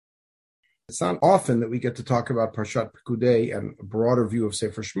It's not often that we get to talk about Parshat Pekudei and a broader view of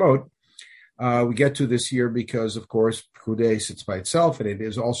Sefer Shemot. We get to this year because, of course, Pekudei sits by itself, and it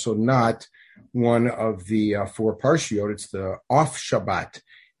is also not one of the four Parshiot. It's the off Shabbat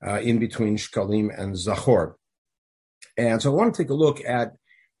in between Shkalim and Zachor. And so I want to take a look at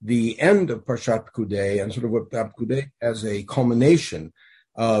the end of Parshat Pekudei and sort of what Pekudei as a culmination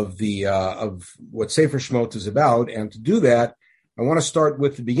of the of what Sefer Shemot is about. And to do that, I want to start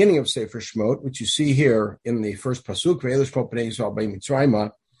with the beginning of Sefer Shemot, which you see here in the first pasuk, Ve'elesh Shemot Bnei Yisrael B'nei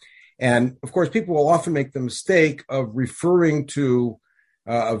Mitzrayma. And of course, people will often make the mistake of referring to,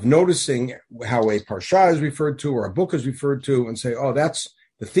 of noticing how a parsha is referred to or a book is referred to, and say, "Oh, that's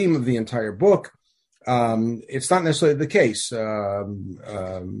the theme of the entire book." It's not necessarily the case.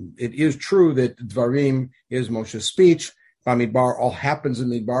 It is true that Dvarim is Moshe's speech. Bamidbar all happens in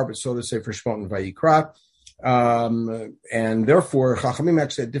Midbar, but so does Sefer Shemot and Vayikra. And therefore, Chachamim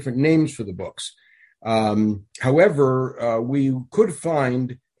actually had different names for the books. However, we could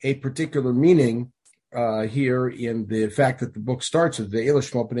find a particular meaning here in the fact that the book starts with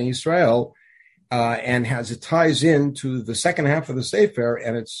Ve'elesh Shemot Bnei Yisrael and it ties into the second half of the Sefer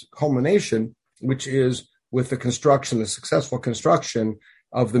and its culmination, which is with the successful construction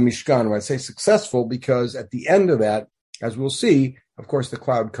of the Mishkan. When I say successful, because at the end of that, as we'll see, of course, the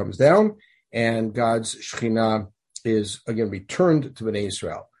cloud comes down and God's Shekhinah is again returned to Bnei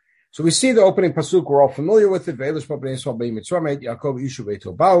Yisrael. So we see the opening pasuk. We're all familiar with it. Ve'elesh Shemot Bnei Yisrael Bnei Mitzrayim, Yaakov Ishu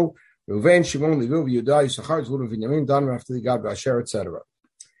Beito Bau, Reuven, Shimon, Levi, Yehuda, Yisachar, Zvulun, Binyamin, Dan, Naphtali, Gad, Asher, etc.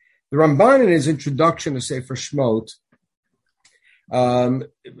 The Ramban, in his introduction to Sefer Shemot,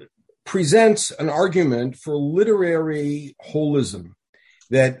 presents an argument for literary holism,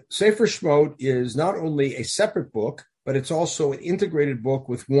 that Sefer Shemot is not only a separate book, but it's also an integrated book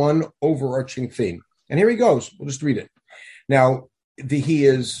with one overarching theme. And here he goes. We'll just read it. Now, he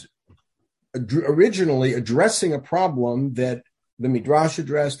is originally addressing a problem that the Midrash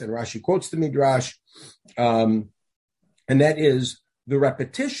addressed, and Rashi quotes the Midrash, and that is the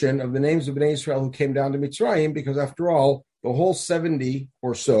repetition of the names of Bnei Israel who came down to Mitzrayim, because after all, the whole 70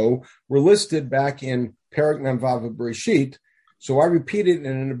 or so were listed back in Perek Memvav of Bereshit. So I repeat it in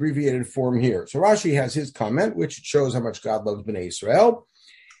an abbreviated form here. So Rashi has his comment, which shows how much God loves Bnei Israel.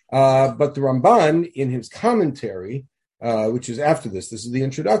 But the Ramban, in his commentary, which is after this is the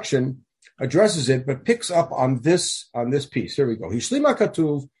introduction, addresses it, but picks up on this piece. Here we go. Hishlima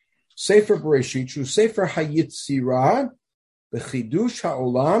Katuv, Sefer Bereshit, Shu Sefer HaYitzirah, B'chidush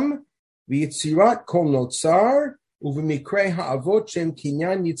HaOlam, V'Yitzirat Kol Notzar, Uv'Mikrei HaAvot Shem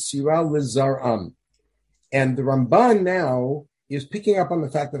Kinyan Yitzirah L'Zar'am. And the Ramban now is picking up on the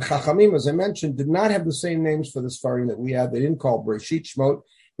fact that Chachamim, as I mentioned, did not have the same names for the Sfarim that we had. They didn't call Bereshit Shemot.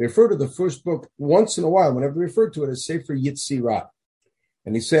 They refer to the first book once in a while, whenever they referred to it, as Sefer Yitzirah.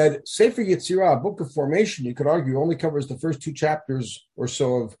 And he said, Sefer Yitzirah, a book of formation, you could argue, only covers the first 2 chapters or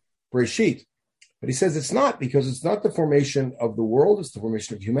so of Bereshit. But he says it's not, because it's not the formation of the world, it's the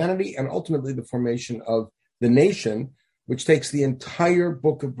formation of humanity, and ultimately the formation of the nation, which takes the entire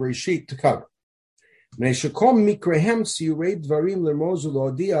book of Bereshit to cover. And this is a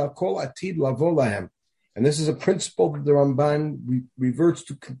principle that the Ramban reverts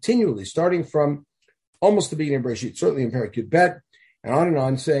to continually, starting from almost the beginning of Bereshit, certainly in Perek Yud Bet, and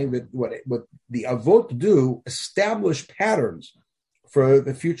on, saying that what the Avot do, establish patterns for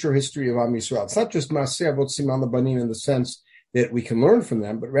the future history of Am Yisrael. It's not just Maaseh Avot Siman Labanim in the sense that we can learn from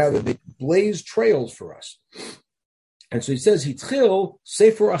them, but rather they blaze trails for us. And so he says, Hitchil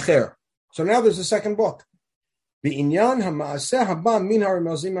Sefer Acher. So now there's a second book. B'inyan ha'maaseh haba min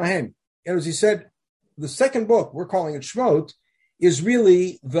ha'remazim ahem. And as he said, the second book, we're calling it Shemot, is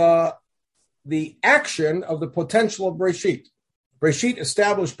really the action of the potential of Bereshit. Bereshit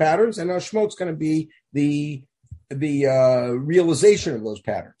established patterns, and now Shemot's going to be the realization of those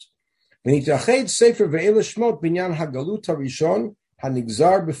patterns. V'nitached Sefer Ve'elesh Shemot b'inyan ha'galut ha'rishon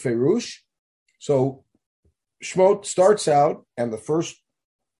ha'nigzar b'ferush. So Shemot starts out, and the first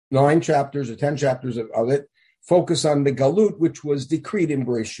 9 chapters or 10 chapters of it focus on the galut, which was decreed in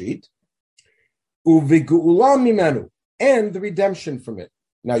Bereshit, u'v'geula mimenu, and the redemption from it.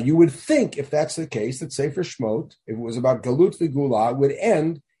 Now, you would think, if that's the case, that Sefer Shemot, if it was about galut v'geula, would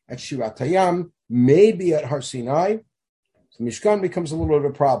end at Shirat Hayam, maybe at Har Sinai. So Mishkan becomes a little bit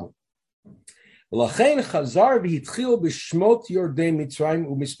of a problem. He says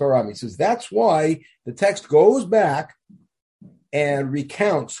that's why the text goes back and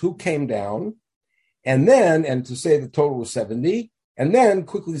recounts who came down, and to say the total was 70, and then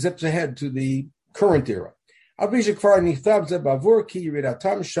quickly zips ahead to the current era.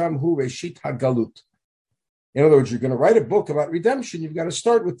 In other words, you're going to write a book about redemption, you've got to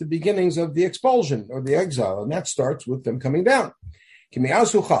start with the beginnings of the expulsion or the exile, and that starts with them coming down. And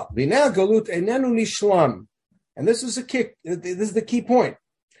this is the key point.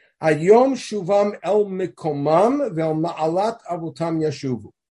 Hayom shuvam el mikomam vel ma'alat avotam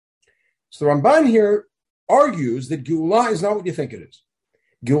yashuvu. So the Ramban here argues that Geulah is not what you think it is.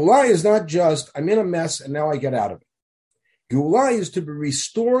 Geulah is not just, I'm in a mess and now I get out of it. Geulah is to be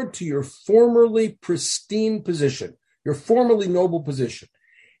restored to your formerly pristine position, your formerly noble position.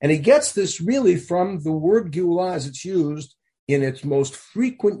 And he gets this really from the word Geulah as it's used in its most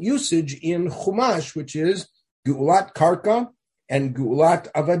frequent usage in Chumash, which is Geulat Karka and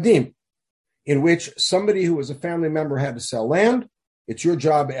Geulat Avadim, in which somebody who was a family member had to sell land. It's your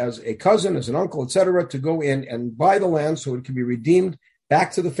job as a cousin, as an uncle, etc., to go in and buy the land so it can be redeemed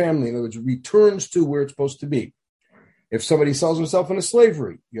back to the family. In other words, returns to where it's supposed to be. If somebody sells himself into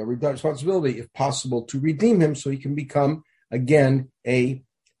slavery, you have a responsibility, if possible, to redeem him so he can become, again, a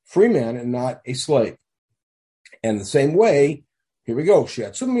free man and not a slave. And the same way, here we go,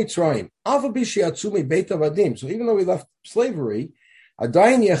 Shiatzum Mitzrayim, Avabi Shiatzumi Beit Avadim. So even though we left slavery,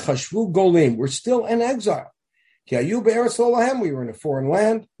 Adayin Yechashvu Golim, we're still in exile. Ki Ayu Be'eretz Olahem, we were in a foreign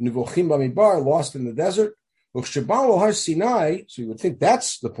land, Nivochim Bamidbar, lost in the desert. Uchshabal Har Sinai, so you would think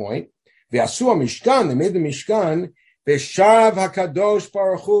that's the point. V'asu Mishkan, they made the Mishkan. V'shav HaKadosh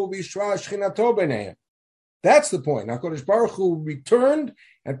Baruch Hu v'yishra Shechinato b'neihem. That's the point. HaKadosh Baruch Hu returned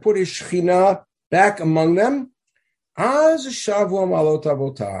and put his Shechina back among them. Az shavu malot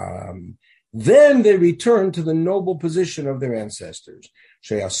avotam. Then they returned to the noble position of their ancestors.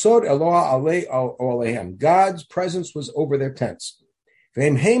 Sheyasod Eloha alei alehem. God's presence was over their tents.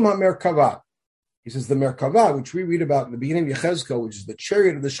 V'emheim hamerkava. He says the merkava, which we read about in the beginning of Yechezkel, which is the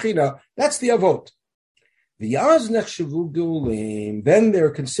chariot of the Shechina, that's the avot. V'yaz nechshavu geulim. Then they're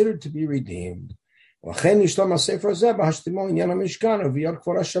considered to be redeemed. He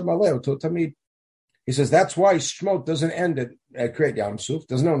says that's why Shmot doesn't end at Kriyat Yam Suf,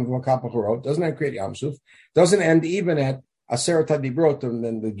 doesn't end with Makap HaChorot, doesn't end at Kriyat Yam Suf, doesn't end even at Aseret HaDibrot and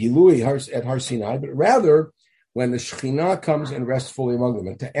then the Gilui at Har Sinai, but rather when the Shekhinah comes and rests fully among them.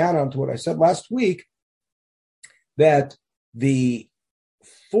 And to add on to what I said last week, that the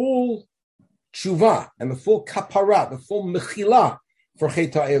full tshuva and the full kapara, the full mechila for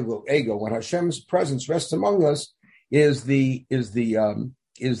cheta ego, when Hashem's presence rests among us, is the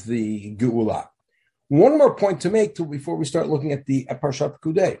geula. One more point to make before we start looking at Parshat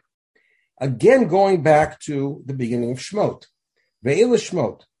Pekudei. Again, going back to the beginning of Shmot, Ve'ela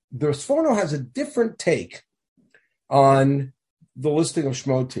Shmot. The Sforno has a different take on the listing of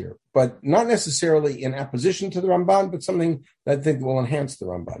Shmot here, but not necessarily in opposition to the Ramban, but something that I think will enhance the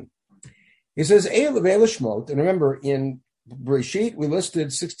Ramban. He says, Ve'ela Shmot, and remember, in Bereshit, we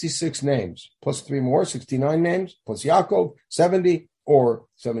listed 66 names, plus 3 more, 69 names, plus Yaakov, 70, or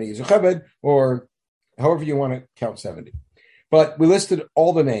 70 is Yocheved, or however you want to count 70. But we listed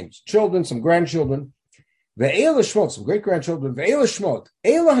all the names, children, some grandchildren, Ve'ela Shmot, some great-grandchildren, Ve'ela Shmot,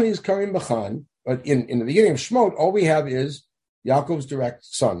 Eila Haniz Karim B'chan, but in the beginning of Shmot, all we have is Yaakov's direct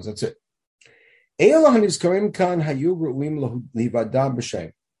sons, that's it. Eila Haniz Karim Kan Hayu Ru'im Livadam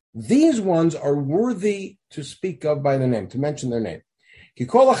B'Shem. These ones are worthy to speak of by the name, to mention their name.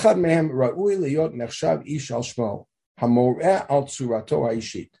 Each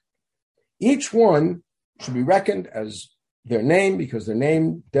one should be reckoned as their name because their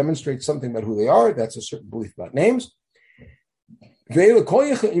name demonstrates something about who they are. That's a certain belief about names. Their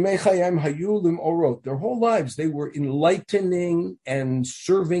whole lives, they were enlightening and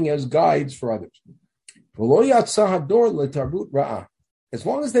serving as guides for others. As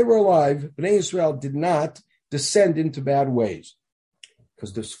long as they were alive, Bnei Israel did not descend into bad ways.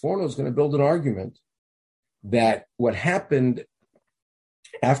 Because the Sforno is going to build an argument that what happened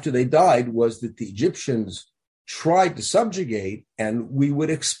after they died was that the Egyptians tried to subjugate, and we would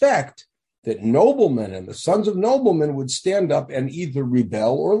expect that noblemen and the sons of noblemen would stand up and either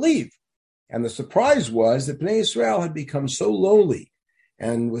rebel or leave. And the surprise was that Bnei Israel had become so lowly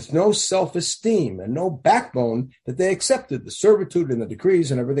and with no self-esteem and no backbone that they accepted the servitude and the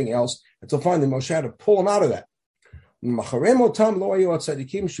decrees and everything else until finally Moshe had to pull them out of that.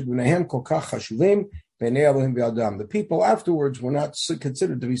 The people afterwards were not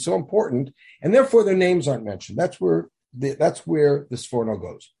considered to be so important, and therefore their names aren't mentioned. That's where the Sforno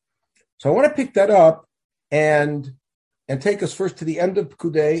goes. So I want to pick that up and take us first to the end of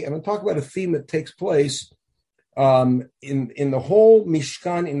Pekudei, and I'll talk about a theme that takes place in the whole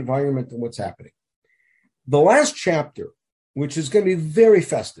Mishkan environment and what's happening. The last chapter, which is going to be very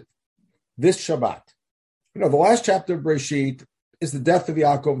festive, this Shabbat. The last chapter of Bereshit is the death of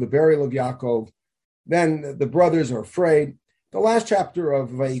Yaakov, the burial of Yaakov, Then the brothers are afraid. The last chapter of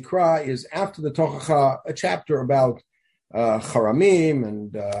Vayikra is after the Tochacha, a chapter about Charamim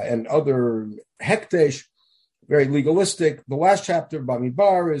and other Hektesh, very legalistic. The last chapter of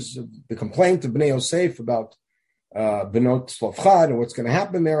Bamidbar is the complaint of Bnei Yosef about Benot Slavchad and what's going to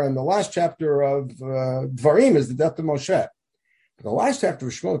happen there. And the last chapter of Dvarim is the death of Moshe. But the last chapter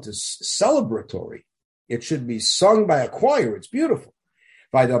of Shemot is celebratory. It should be sung by a choir. It's beautiful.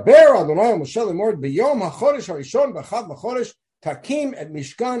 Vaydaber Adonai Moshe lemor b'yom hachodesh harishon b'chad lachodesh takim et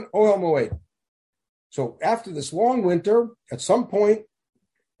mishkan ohel moed. So after this long winter, at some point,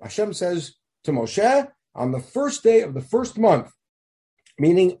 Hashem says to Moshe, on the first day of the first month,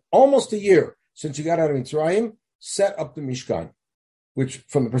 meaning almost a year since you got out of Mitzrayim, set up the Mishkan, which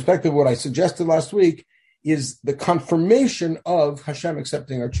from the perspective of what I suggested last week is the confirmation of Hashem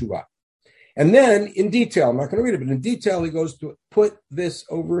accepting our tshuva. And then in detail, I'm not going to read it, but in detail, he goes to put this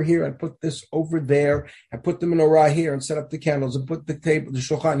over here and put this over there and put the menorah here and set up the candles and put the table, the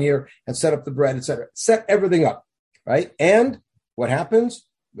shulchan here and set up the bread, etc. Set everything up, right? And what happens?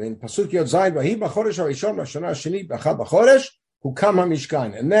 In Pasuk Yod Zayin, Vahi b'chodesh harishon b'shana hasheni b'chad b'chodesh hukam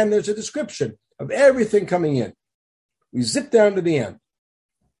hamishkan. And then there's a description of everything coming in. We zip down to the end.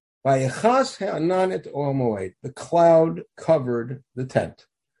 Vayechas ha'anan et ohel moed. The cloud covered the tent.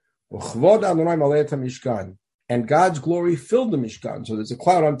 And God's glory filled the Mishkan. So there's a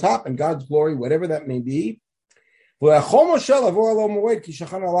cloud on top and God's glory, whatever that may be. Moshe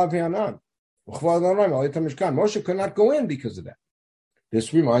could not go in because of that.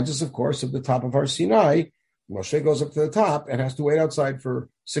 This reminds us, of course, of the top of Har Sinai. Moshe goes up to the top and has to wait outside for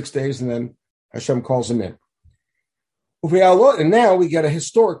 6 days, and then Hashem calls him in. And now we get a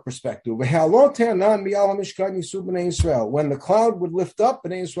historic perspective. When the cloud would lift up,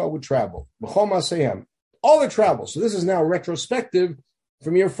 Bnei Yisrael would travel. All their travel. So this is now retrospective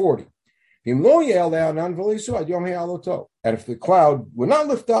from year 40. And if the cloud would not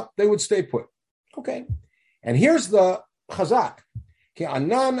lift up, they would stay put. Okay. And here's the chazak. The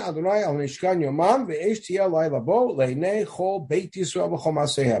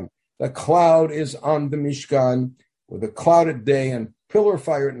cloud is on the Mishkan with a clouded day and pillar of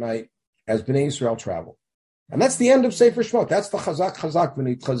fire at night as Bnei Yisrael travel. And that's the end of Sefer Shemot. That's the chazak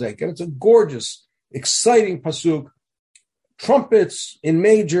v'nit chazek. And it's a gorgeous, exciting pasuk. Trumpets in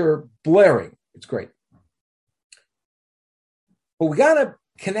major blaring. It's great. But we got to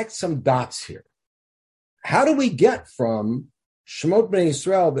connect some dots here. How do we get from Shemot Bnei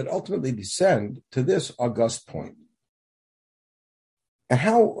Yisrael that ultimately descend to this august point? And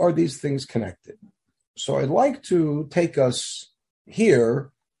how are these things connected? So I'd like to take us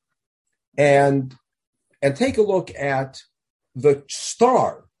here and take a look at the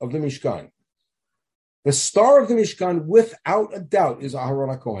star of the Mishkan. The star of the Mishkan, without a doubt, is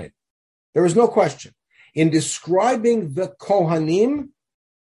Aharon HaKohen. There is no question. In describing the Kohanim,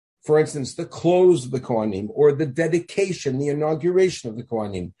 for instance, the clothes of the Kohanim, or the dedication, the inauguration of the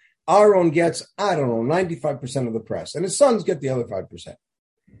Kohanim, Aaron gets, 95% of the press, and his sons get the other 5%.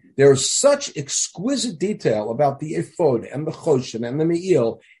 There's such exquisite detail about the ephod and the choshen and the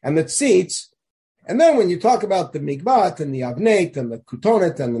me'il and the tzitz. And then when you talk about the migbat and the avnet and the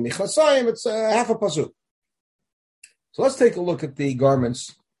kutonet and the michasayim, it's half a pasuk. So let's take a look at the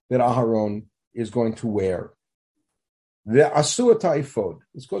garments that Aharon is going to wear. The asuat ephod.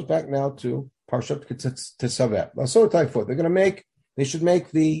 This goes back now to Parshat Tesavet. Asuat ephod. They should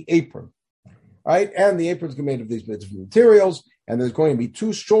make the apron, right? And the apron's made of these materials. And there's going to be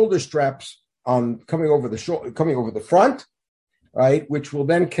 2 shoulder straps coming over the front, right, which will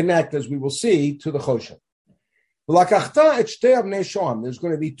then connect, as we will see, to the choshen. There's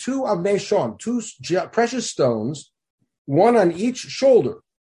going to be 2 avnei shoam, 2 precious stones, one on each shoulder.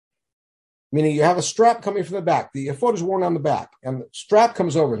 Meaning you have a strap coming from the back. The ephod is worn on the back, and the strap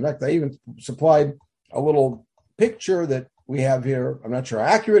comes over. In fact, I even supplied a little picture that we have here. I'm not sure how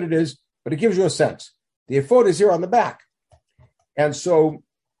accurate it is, but it gives you a sense. The ephod is here on the back. And so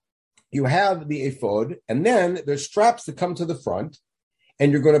you have the ephod, and then there's straps that come to the front, and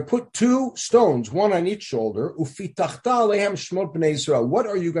you're going to put 2 stones, one on each shoulder. Ufitachta alehem shmot bnei Yisrael. What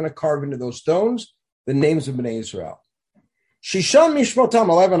are you going to carve into those stones? The names of Bnei Yisrael. Shishan mishmotam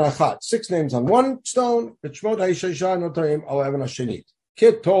 11 achat. 6 names on one stone. B'shmot ha'isha notarim 11 hashenit.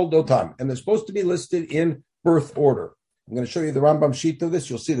 Kit told dotam, and they're supposed to be listed in birth order. I'm going to show you the Rambam sheet of this.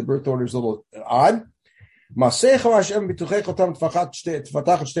 You'll see the birth order is a little odd. That's the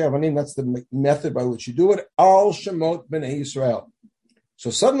method by which you do it. Al Shemot Bnei Yisrael. So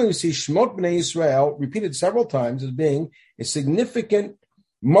suddenly we see Shemot Bnei Yisrael repeated several times as being a significant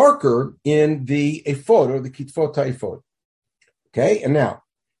marker in the ephod or the kitfot ephod. Okay, and now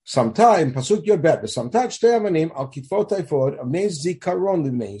Sometime, Pasuk Yod-Bet, sometime Shtei Avanim al Kitvot Ephod, Avnei Zikaron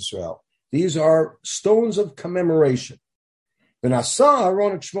Livnei Yisrael. These are stones of commemoration. And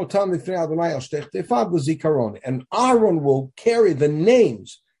Aaron will carry the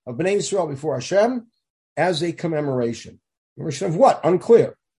names of Bnei Yisrael before Hashem as a commemoration. Commemoration of what?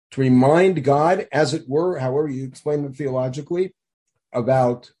 Unclear. To remind God, as it were, however you explain it theologically,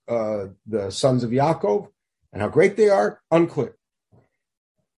 about the sons of Yaakov and how great they are, unclear.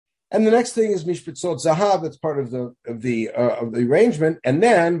 And the next thing is Mishpatzot Zahav, that's part of the arrangement. And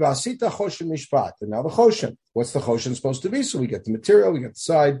then Vasita Choshen Mishpat. And now the Choshen. What's the Choshen supposed to be? So we get the material, we get the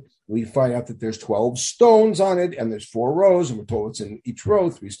side, we find out that there's 12 stones on it, and there's 4 rows, and we're told it's in each row,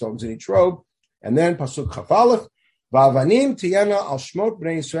 3 stones in each row. And then Pasuk Chafalef, Va'avanim Tiyana al Shmot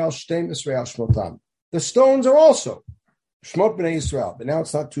Bnei Yisrael Shtem Esrei al Shmotam. The stones are also Shmot Bnei Yisrael, but now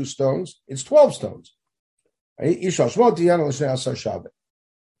it's not 2 stones, it's 12 stones. Ish al Shmot Tiyana L'Shnei Asar Shabbat.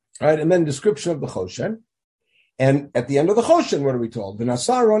 All right, and then description of the Choshen. And at the end of the Choshen, what are we told?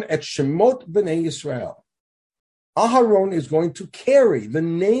 V'nasaron et Shemot Bnei Yisrael. Aharon is going to carry the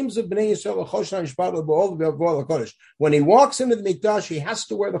names of Bnei Yisrael, Choshen Mishpat, Kodesh. When he walks into the Mikdash, he has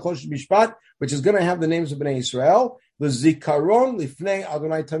to wear the Choshen Mishpat, which is going to have the names of Bnei Yisrael. The Zikaron Lifnei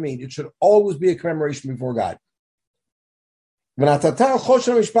Adonai Tamid. It should always be a commemoration before God. Aaron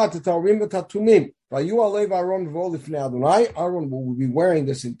will be wearing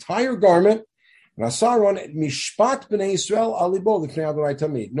this entire garment. Notice, Shmot Bnei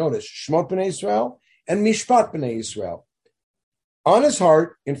Yisrael and Mishpat Bnei Yisrael on his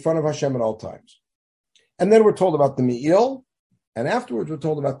heart in front of Hashem at all times. And then we're told about the Me'il, and afterwards we're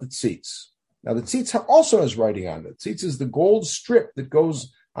told about the Tzitz. Now the Tzitz also has writing on it. Tzitz is the gold strip that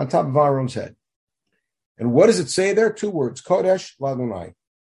goes on top of Aaron's head. And what does it say there? 2 words, Kodesh Ladonai.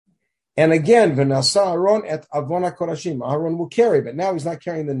 And again, V'nasa Aaron et Avona Kodashim. Aaron will carry, but now he's not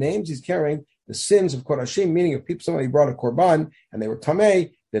carrying the names, he's carrying the sins of Kodashim, meaning if somebody brought a Korban and they were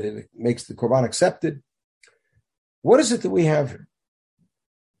Tameh, that it makes the Korban accepted. What is it that we have here?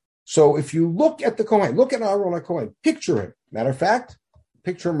 So if you look at the Kohen, look at Aaron HaKohen, picture him. Matter of fact,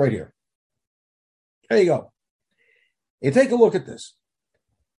 picture him right here. There you go. You take a look at this.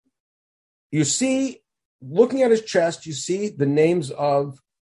 You see, looking at his chest, you see the names of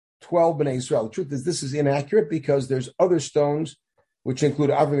 12 Bnei Yisrael. The truth is, this is inaccurate because there's other stones which include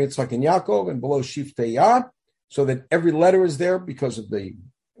Avram, Yitzchak, and Yaakov, and below Shiftei Yah, so that every letter is there because of the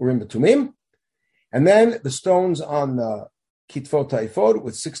Urim B'Tumim. And then the stones on the Kitvot HaEphod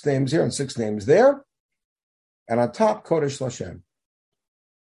with 6 names here and 6 names there. And on top, Kodesh Lashem.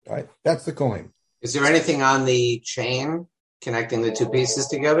 Right? That's the Kohen. Is there anything on the chain connecting the 2 pieces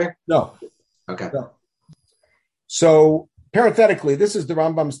together? No. Okay. No. So, parenthetically, this is the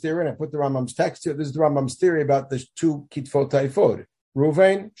Rambam's theory, and I put the Rambam's text here. This is the Rambam's theory about the 2 Kitvot HaEphod.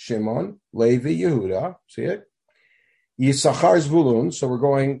 Reuven, Shimon, Levi, Yehuda. See it? Yisachar, Zvulun. So we're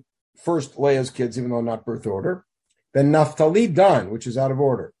going first Leah's kids, even though not birth order. Then Naphtali, Dan, which is out of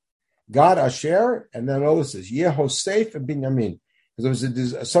order. Gad, Asher, and then notice this, Yehosef and Binyamin. Because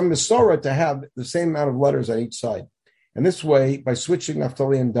there's some Masorah to have the same amount of letters on each side. And this way, by switching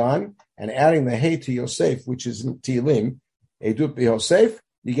Naphtali and Dan and adding the Hey to Yosef, which is Tehillim, Edut Yosef,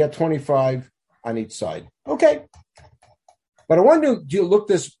 you get 25 on each side. Okay. But I want to look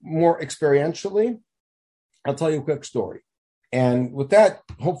this more experientially. I'll tell you a quick story. And with that,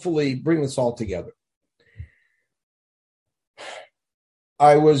 hopefully bring this all together.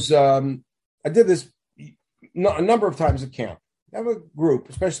 I did this a number of times at camp. I have a group,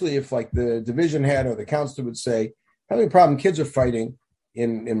 especially if like the division head or the counselor would say, having a problem, kids are fighting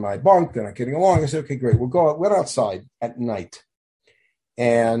in my bunk, they're not getting along. I said, okay, great. Went outside at night.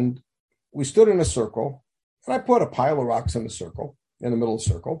 And we stood in a circle, and I put a pile of rocks in the circle, in the middle of the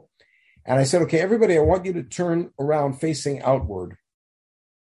circle. And I said, okay, everybody, I want you to turn around facing outward.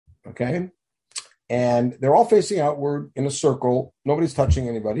 Okay? And they're all facing outward in a circle. Nobody's touching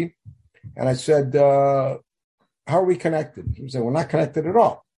anybody. And I said, how are we connected? He said, we're not connected at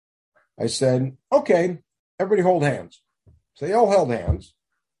all. I said, okay, everybody hold hands. So they all held hands,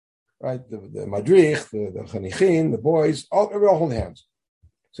 right? The madrich, the chanichin, the boys, everybody all hold hands. I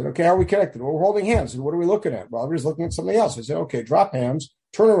said, okay, how are we connected? Well, we're holding hands. I said, what are we looking at? Well, everybody's looking at something else. I said, okay, drop hands,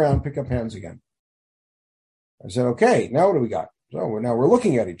 turn around, pick up hands again. I said, okay, now what do we got? So now we're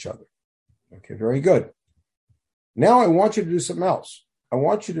looking at each other. Okay, very good. Now I want you to do something else. I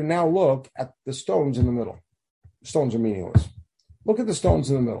want you to now look at the stones in the middle. The stones are meaningless. Look at the stones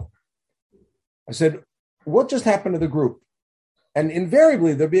in the middle. I said, what just happened to the group? And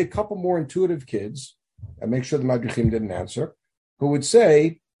invariably, there'll be a couple more intuitive kids, and make sure the Madrichim didn't answer, who would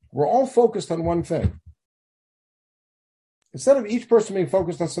say, we're all focused on one thing. Instead of each person being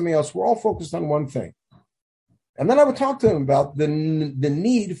focused on something else, we're all focused on one thing. And then I would talk to them about the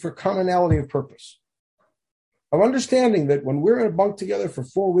need for commonality of purpose, of understanding that when we're in a bunk together for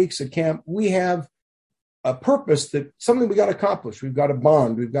 4 weeks at camp, we have a purpose, that something we got to accomplish. We've got to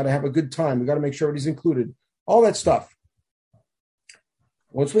bond. We've got to have a good time. We've got to make sure everybody's included. All that stuff.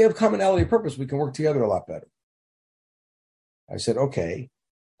 Once we have commonality of purpose, we can work together a lot better. I said, okay,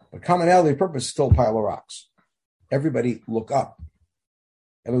 but commonality of purpose is still a pile of rocks. Everybody look up.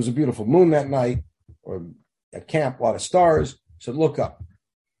 And there was a beautiful moon that night, or at camp, a lot of stars. So look up.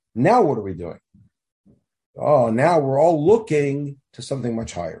 Now what are we doing? Oh, now we're all looking to something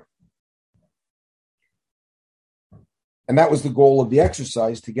much higher. And that was the goal of the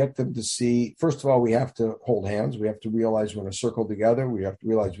exercise, to get them to see, first of all, we have to hold hands. We have to realize we're in a circle together. We have to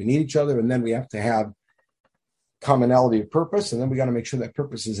realize we need each other. And then we have to have commonality of purpose. And then we got to make sure that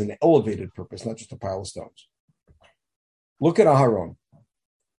purpose is an elevated purpose, not just a pile of stones. Look at Aharon.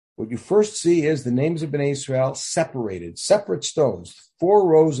 What you first see is the names of Bnei Israel separated, separate stones, 4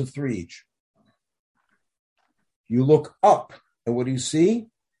 rows of 3 each. You look up, and what do you see?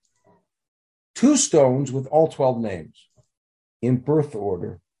 2 stones with all 12 names in birth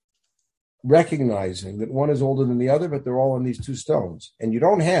order, recognizing that one is older than the other, but they're all on these 2 stones. And you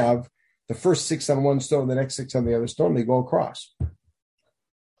don't have the first 6 on one stone, the next 6 on the other stone. They go across.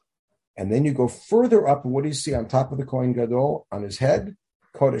 And then you go further up, and what do you see on top of the Kohen Gadol? On his head,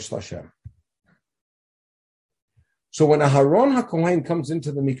 Kodesh Lashem. So when Aharon HaKohen comes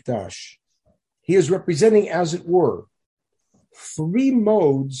into the Mikdash, he is representing, as it were, 3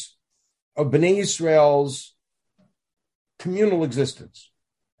 modes of Bnei Israel's communal existence.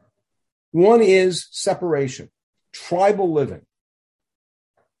 One is separation, tribal living.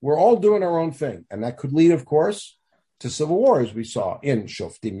 We're all doing our own thing. And that could lead, of course, to civil war, as we saw in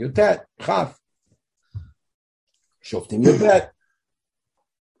Shoftim Yutet, Chaf. Shoftim Yutet.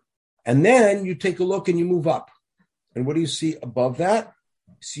 And then you take a look and you move up. And what do you see above that?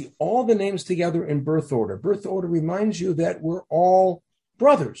 You see all the names together in birth order. Birth order reminds you that we're all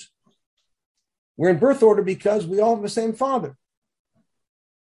brothers. We're in birth order because we all have the same father.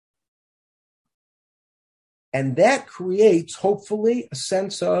 And that creates, hopefully, a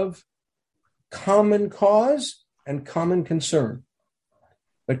sense of common cause and common concern.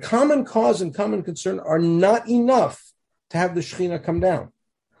 But common cause and common concern are not enough to have the Shekhinah come down.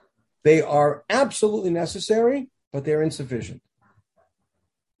 They are absolutely necessary, but they're insufficient.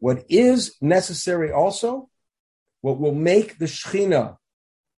 What is necessary also, what will make the Shekhinah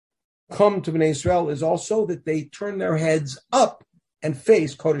come to Bnei Israel, is also that they turn their heads up and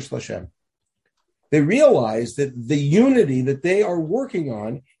face Kodesh Lashem. They realize that the unity that they are working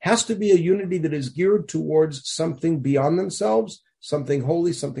on has to be a unity that is geared towards something beyond themselves, something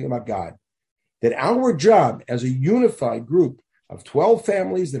holy, something about God. That our job as a unified group of 12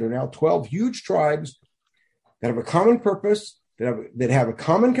 families that are now 12 huge tribes that have a common purpose, that have a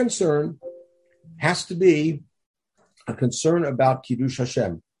common concern, has to be a concern about Kiddush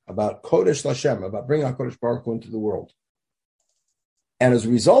Hashem, about Kodesh Lashem, about bringing HaKadosh Baruch Hu into the world. And as a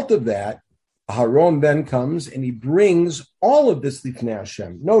result of that, Aharon then comes and he brings all of this Lifnei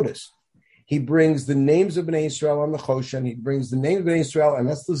Hashem. Notice, he brings the names of Bnei Israel on the Choshen, he brings the name of Bnei Israel, and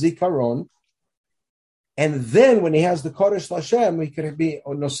that's the Zikaron. And then when he has the Kodesh Lashem, he can be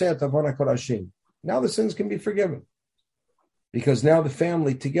Nosei Tavon HaKodashim. Now the sins can be forgiven, because now the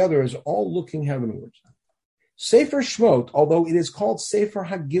family together is all looking heavenwards. Sefer Shmot, although it is called Sefer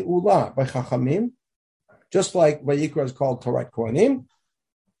HaGeula by Chachamim, just like Vayikra is called Torah Kohanim,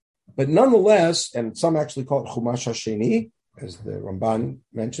 but nonetheless, and some actually call it Chumash HaSheni, as the Ramban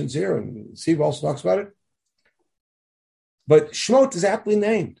mentions here, and Siv also talks about it. But Shmot is aptly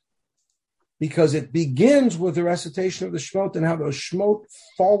named because it begins with the recitation of the Shmot and how those Shmot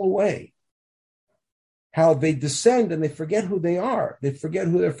fall away, how they descend and they forget who they are. They forget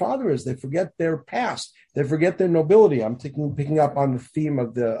who their father is. They forget their past. They forget their nobility. I'm picking up on the theme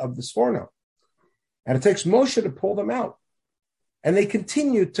of the Sforno. And it takes Moshe to pull them out. And they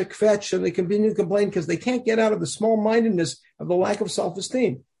continue to kvetch and they continue to complain because they can't get out of the small-mindedness of the lack of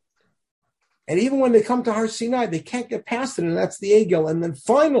self-esteem. And even when they come to Har Sinai, they can't get past it, and that's the Egel. And then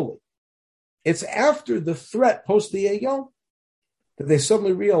finally, it's after the threat post the Egel that they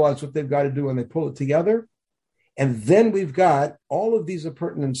suddenly realize what they've got to do, and they pull it together. And then we've got all of these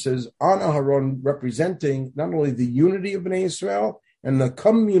appurtenances on Aharon representing not only the unity of Bnei Israel and the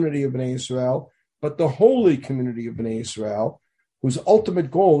community of Bnei Israel, but the holy community of Bnei Israel, whose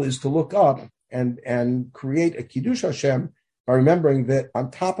ultimate goal is to look up and create a Kiddush Hashem by remembering that on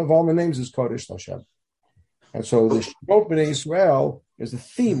top of all the names is Kodesh Hashem. And so the Shemot Bnei Israel is a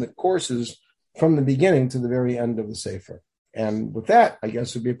theme that courses from the beginning to the very end of the Sefer. And with that, I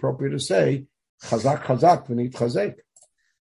guess it'd be appropriate to say, Chazak, Chazak, V'nit Chazek.